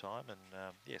 17 at the time,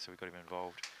 and yeah, so we got him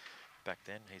involved back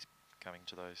then. He's coming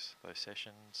to those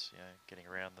sessions, you know, getting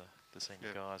around the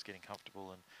senior guys, getting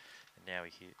comfortable, and now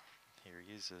here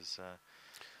he is as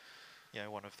you know,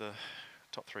 one of the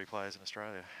top 3 players in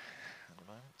Australia at the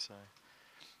moment. So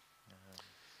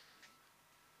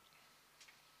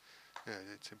yeah,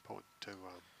 it's important to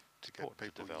get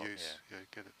people used,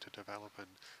 get it to develop,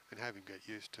 and have him get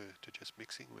used to just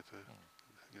mixing with the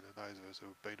you know, those of us who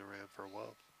have been around for a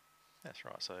while. That's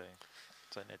right. So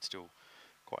Ned's still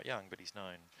quite young, but he's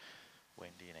known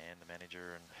Wendy and Anne, the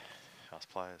manager, and us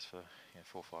players for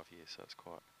 4 or 5 years. So it's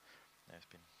quite, you know, it's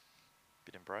been a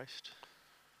bit embraced.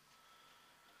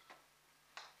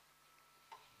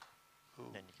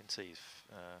 Ooh. And you can see he's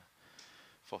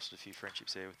fostered a few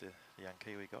friendships there with the young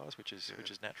Kiwi guys, which is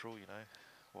natural, you know.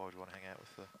 Why would you want to hang out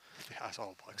with the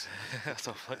asshole blokes?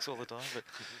 Asshole blokes all the time,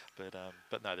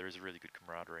 but no, there is a really good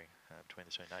camaraderie between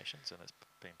the two nations, and it's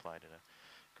been played in a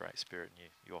great spirit. And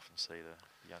you often see the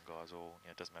young guys all, you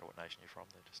know, it doesn't matter what nation you're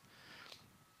from,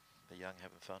 they're young,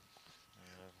 having fun,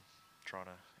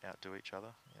 trying to outdo each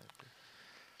other. You know.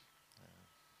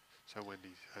 So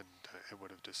Wendy and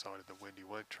Edward have decided that Wendy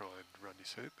won't try and run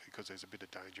this hoop because there's a bit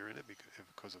of danger in it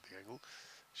because of the angle.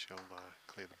 She'll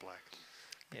clear the black.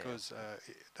 Because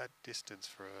that distance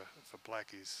for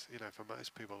black is, you know, for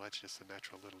most people that's just a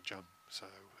natural little jump. So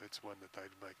it's one that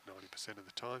they'd make 90% of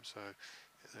the time. So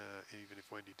even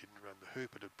if Wendy didn't run the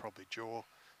hoop, it'd probably jaw,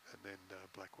 and then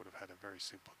black would have had a very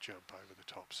simple jump over the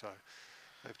top. So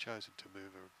they've chosen to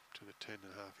move her to the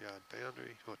 10.5-yard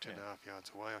boundary, or 10.5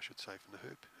 yards away, I should say, from the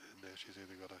hoop. And now she's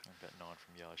either got about 9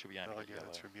 from yellow. She'll be aiming 9 at yellow.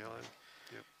 yards from yellow.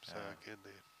 Yep. So again,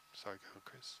 they're so go on,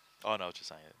 Chris. Oh no, I was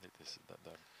just saying I don't think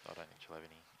she'll have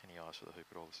any eyes for the hoop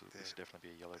at all. This will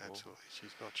definitely be a yellow ball. Absolutely.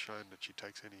 She's not shown that she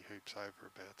takes any hoops over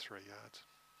about 3 yards,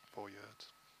 4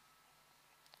 yards.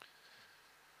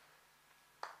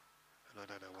 And I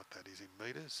don't know what that is in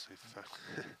metres. If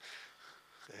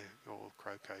all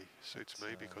croquet suits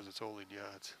me because it's all in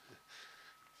yards.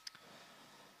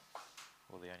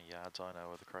 Well, the only yards I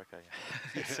know are the croquet.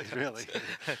 Really?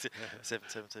 7, 7,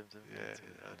 7, 7. Yeah,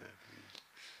 I know.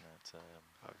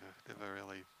 I've never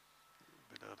really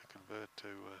been able to convert to...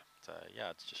 so, yeah,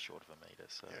 it's just short of a metre.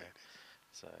 So, yeah,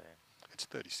 so it's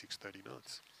 36, 30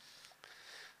 knots.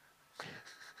 Yeah,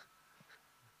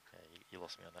 you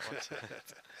lost me on that one. So.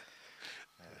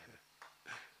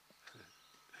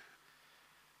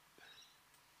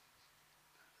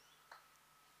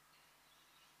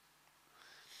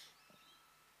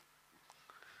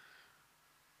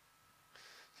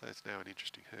 So it's now an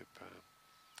interesting hoop.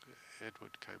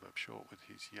 Edward came up short with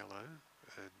his yellow,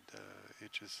 and it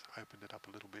just opened it up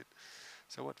a little bit.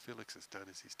 So what Felix has done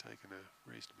is he's taken a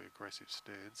reasonably aggressive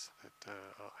stance, that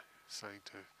saying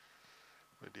to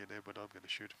Wendy and Edward, I'm going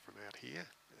to shoot it from out here,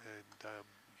 and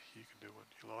you can do what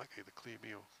you like, either clear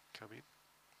me or come in.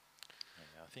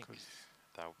 Yeah, I think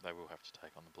they will have to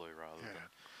take on the blue rather than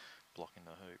blocking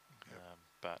the hoop.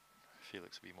 But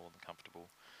Felix will be more than comfortable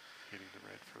hitting the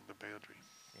red from the boundary.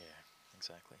 Yeah,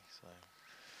 exactly.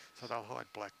 So they'll hide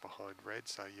black behind red,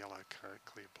 so yellow can't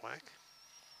clear black.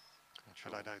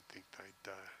 But I don't think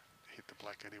they'd hit the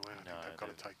black anyway. I think they've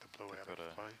got to take the blue out of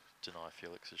the play. Deny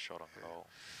Felix's shot on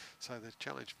goal. So the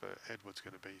challenge for Edward's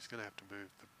going to be, he's going to have to move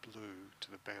the blue to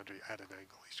the boundary at an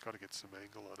angle. He's got to get some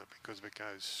angle on it, because if it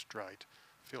goes straight,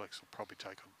 Felix will probably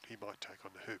he might take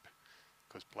on the hoop,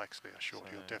 because black's now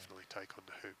short. He'll definitely take on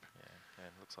the hoop. Yeah,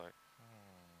 and it looks like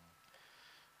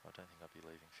I don't think I'd be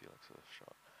leaving Felix with a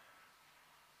shot.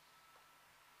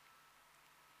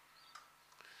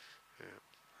 Yeah.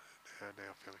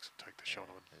 Now Felix will take the shot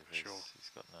on, for sure.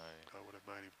 He's got no... I would have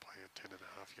made him play a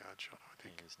 10.5-yard shot, I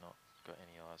think. He has not got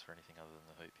any eyes for anything other than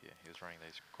the hoop here. He was running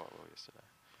these quite well yesterday.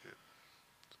 Yeah.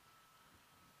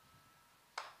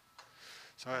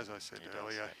 So as I said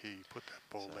earlier, he put that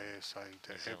ball there saying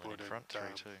to Edward and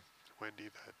Wendy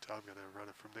that I'm going to run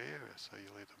it from there, so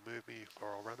you'll either move me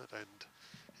or I'll run it, and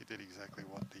he did exactly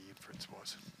what the inference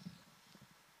was.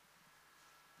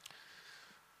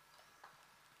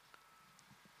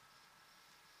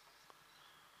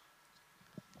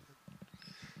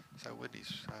 So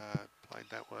Wendy's played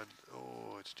that one.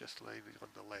 Oh, it's just leaning on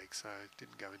the leg, so it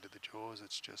didn't go into the jaws.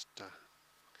 It's just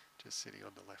sitting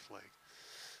on the left leg.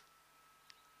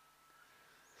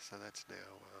 So that's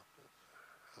now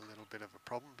a little bit of a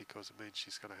problem, because it means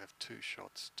she's going to have 2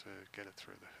 shots to get it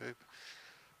through the hoop,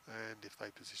 and if they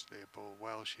position their ball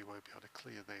well, she won't be able to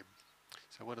clear them.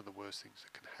 So one of the worst things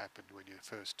that can happen when you're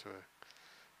first to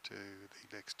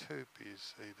the next hoop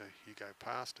is either you go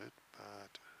past it,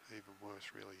 but even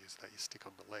worse really is that you stick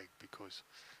on the leg, because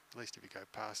at least if you go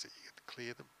past it you can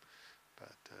clear them,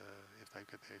 but if they've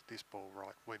got this ball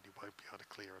right, Wendy won't be able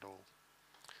to clear at all.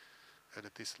 And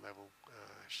at this level,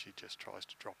 she just tries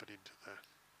to drop it into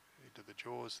the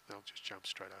jaws. They'll just jump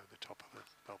straight over the top of it.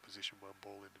 They'll position one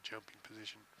ball in a jumping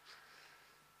position.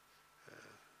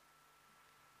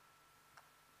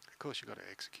 Of course, you've got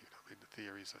to execute. I mean, the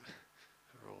theories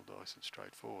are all nice and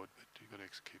straightforward, but you've got to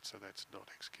execute. So that's not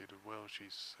executed well.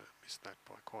 She's missed that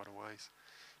by quite a ways.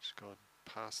 She's gone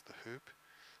past the hoop,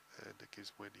 and it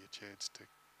gives Wendy a chance to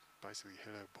basically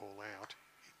hit her ball out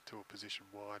into a position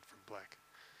wide from black.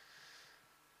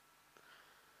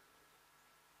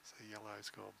 So yellow's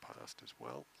gone past as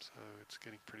well, so it's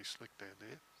getting pretty slick down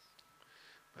there.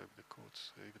 Maybe the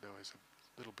courts, even though there's a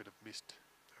little bit of mist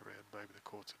around, maybe the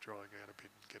courts are drying out a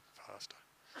bit and getting faster.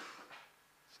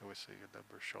 So we're seeing a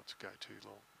number of shots go too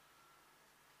long.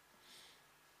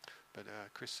 But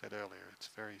Chris said earlier,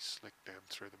 it's very slick down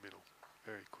through the middle,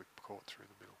 very quick court through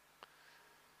the middle.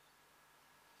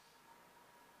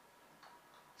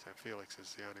 So Felix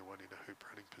is the only one in a hoop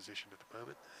running position at the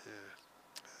moment.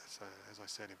 So as I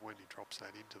said, if Wendy drops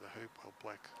that into the hoop, well,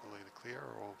 black will either clear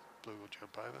or blue will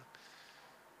jump over.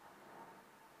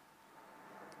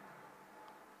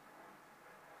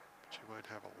 But she won't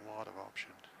have a lot of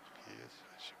option here. So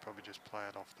she'll probably just play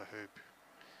it off the hoop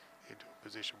into a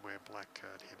position where black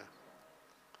can't hit her.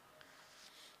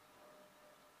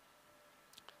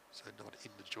 So not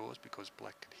in the jaws, because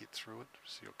black can hit through it.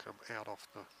 So you'll come out off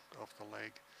the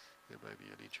leg. There may be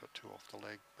an inch or 2 off the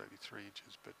leg, maybe 3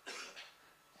 inches, but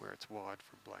where it's wide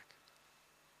from black.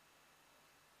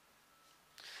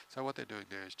 So what they're doing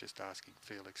there is just asking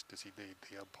Felix, does he need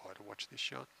the umpire to watch this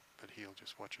shot? But he'll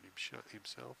just watch it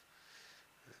himself,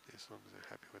 as long as they're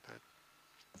happy with that.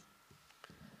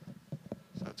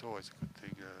 So it's always a good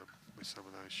thing with some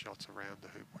of those shots around the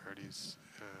hoop where it is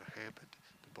hampered,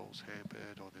 the ball's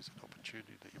hampered, or there's an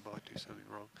opportunity that you might do something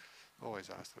wrong. Always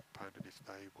ask the opponent if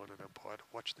they want an umpire to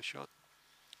watch the shot.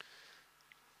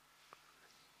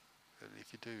 And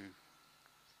if you do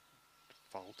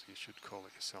fault, you should call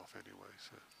it yourself anyway.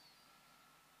 So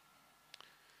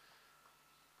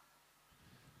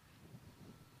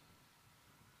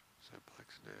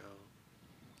black's now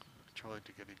trying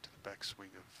to get into the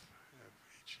backswing of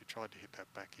she tried to hit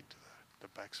that back into the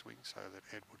backswing so that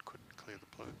Edward couldn't clear the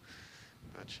blue,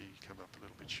 but she came up a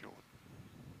little bit short.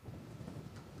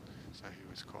 So he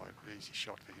was quite an easy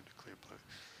shot for him to clear blue.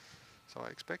 So I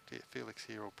expect Felix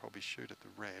here will probably shoot at the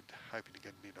red, hoping to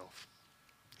get an in off.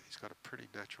 He's got a pretty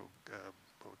natural,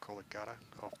 what we call a gutter,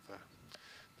 off the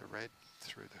red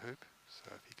through the hoop.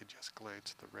 So if he can just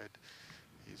glance at the red,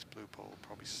 his blue ball will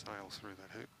probably sail through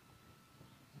that hoop.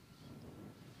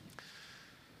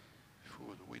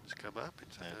 Before the winds come up,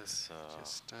 it's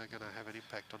just going to have an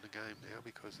impact on the game now,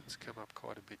 because it's come up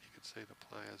quite a bit. You can see the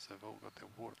players have all got their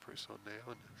waterproofs on now,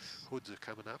 and hoods are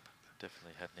coming up.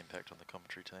 Definitely had an impact on the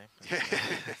commentary team.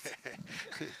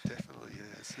 Definitely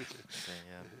has.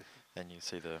 And you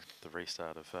see the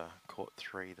restart of Court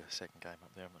 3, the second game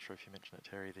up there. I'm not sure if you mentioned it,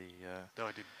 Terry. No,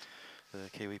 I didn't. The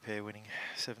Kiwi pair winning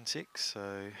 7-6.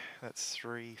 So that's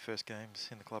 3 first games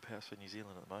in the clubhouse for New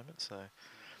Zealand at the moment. So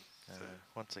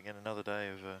once again, another day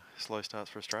of slow starts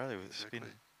for Australia. It's been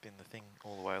the thing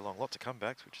all the way along. Lots of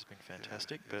comebacks, which has been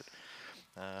fantastic, but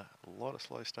a lot of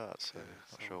slow starts. So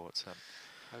not sure what's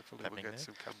hopefully we'll get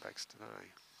some comebacks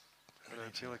today.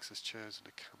 Felix has chosen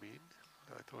to come in.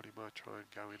 I thought he might try and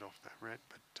go in off that red,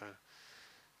 but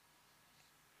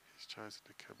he's chosen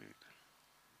to come in.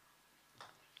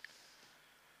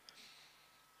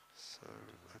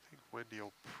 Wendy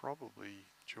will probably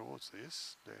jaws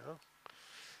this now.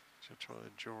 She'll try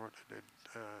and draw it, and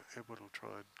then Edward will try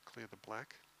and clear the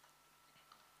black.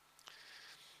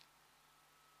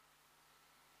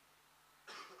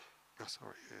 Oh,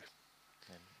 sorry, yeah.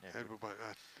 And Edward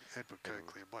can't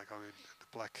clear black. I mean, the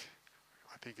black,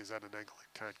 I think, is at an angle.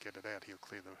 He can't get it out. He'll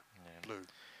clear the blue.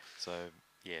 So,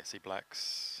 yeah, see,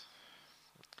 black's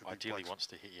ideally wants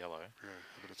to hit yellow. Yeah,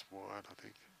 but it's wide, I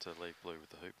think. To leave blue with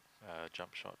the hoop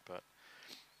jump shot, but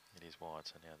it is wide,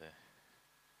 so now they're...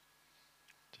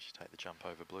 Does she take the jump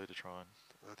over blue to try and...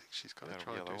 I think she's got to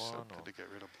try and do something to get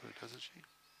rid of blue, doesn't she?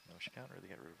 No, she can't really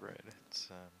get rid of red. It's...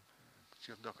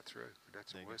 She'll knock it through, and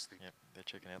that's the worst thing. Yep, they're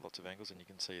checking out lots of angles, and you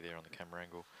can see there on the camera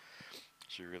angle,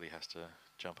 she really has to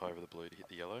jump over the blue to hit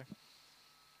the yellow.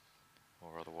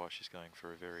 Or otherwise she's going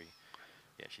for a very...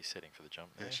 Yeah, she's setting for the jump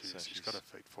there. Yeah, she's got her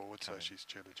feet forward, so she's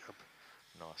going to jump.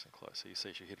 Nice and close. So you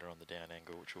see she hit her on the down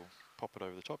angle, which will pop it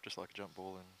over the top, just like a jump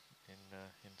ball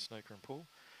in snooker and pool.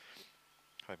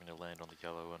 Hoping to land on the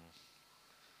yellow and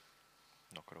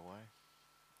knock it away.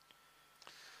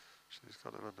 She's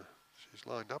got it under... She's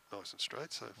lined up nice and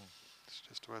straight, so it's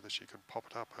just whether she can pop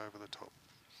it up over the top.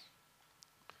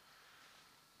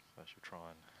 So she'll try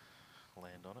and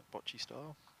land on it, bocce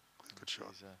style. Good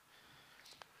shot. She's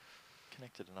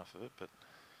connected enough of it, but...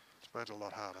 It's made it a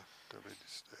lot harder. I mean,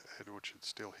 Edward should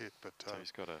still hit, but so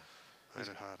he's got made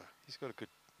it harder. He's got a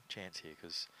good chance here,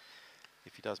 because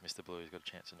if he does miss the blue, he's got a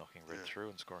chance of knocking red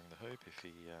through and scoring the hoop. If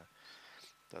he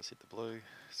does hit the blue,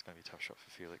 it's going to be a tough shot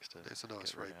for Felix to... There's a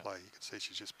nice replay. You can see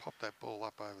she's just popped that ball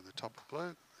up over the top of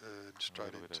blue and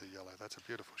straight into yellow. That's a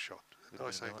beautiful shot. A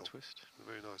nice angle. Twist. A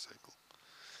very nice angle.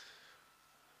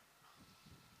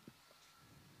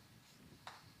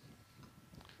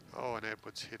 Oh, and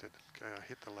Edwards hit it.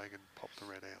 Hit the leg and popped the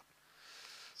red out.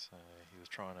 So he was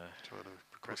trying to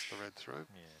progress the red through.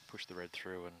 Yeah, push the red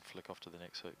through and flick off to the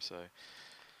next hoop. So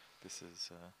this has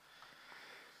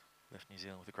left New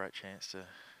Zealand with a great chance to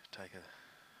take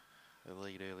a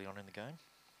lead early on in the game.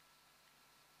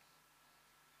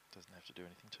 Doesn't have to do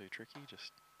anything too tricky,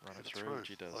 just run it through, which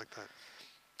he does. Like that.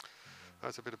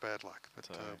 That's a bit of bad luck, but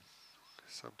so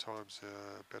sometimes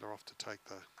better off to take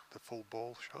the full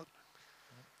ball shot.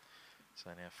 So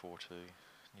now 4-2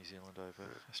 New Zealand over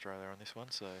Australia on this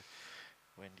one. So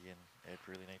Wendy and Ed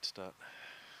really need to start